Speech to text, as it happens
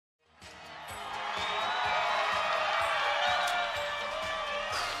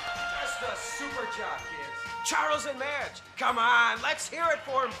job, kids. Charles and Madge, come on, let's hear it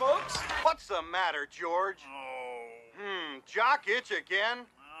for them, folks. What's the matter, George? Jock itch again?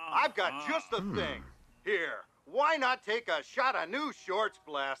 I've got just the thing. Here, why not take a shot of new Shorts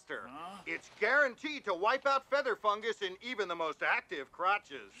Blaster? It's guaranteed to wipe out feather fungus in even the most active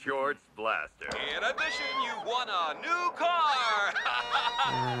crotches. Shorts Blaster. In addition, you won a new car.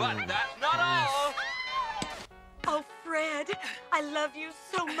 But that's not all. Oh, Fred, I love you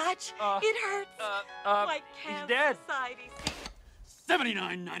so much. It hurts. Like Cancer Society.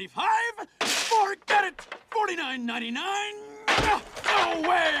 $79.95? Forget it! $49.99? No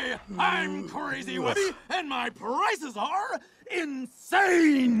way! I'm crazy, Webby, and my prices are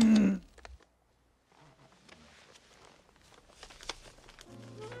insane!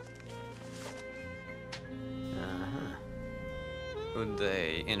 Who'd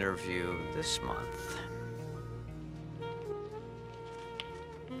they interview this month?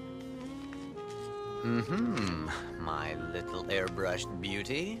 My little airbrushed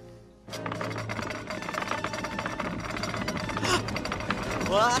beauty.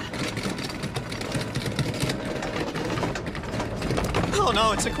 What? Oh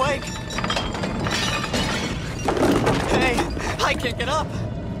no, it's a quake! Hey, I can't get up!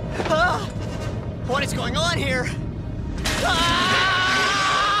 What is going on here?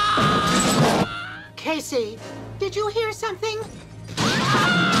 Casey, did you hear something?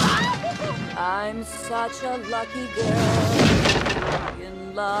 I'm such a lucky girl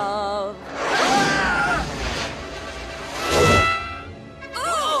in love.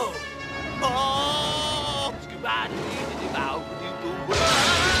 Oh!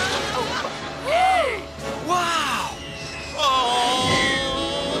 Hey! Wow!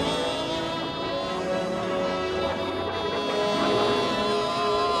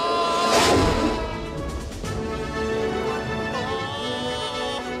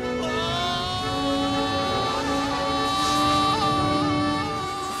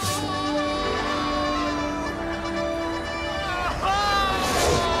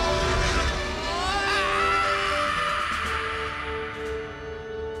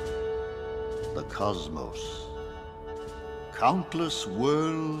 The cosmos. Countless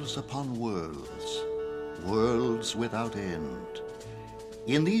worlds upon worlds, worlds without end.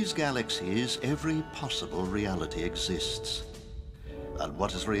 In these galaxies, every possible reality exists. And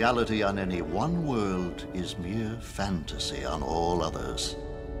what is reality on any one world is mere fantasy on all others.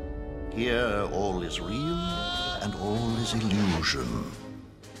 Here, all is real and all is illusion.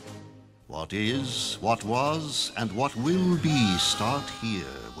 What is, what was, and what will be start here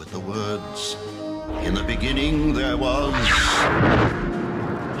with the words, "In the beginning there was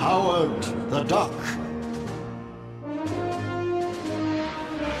Howard the Duck."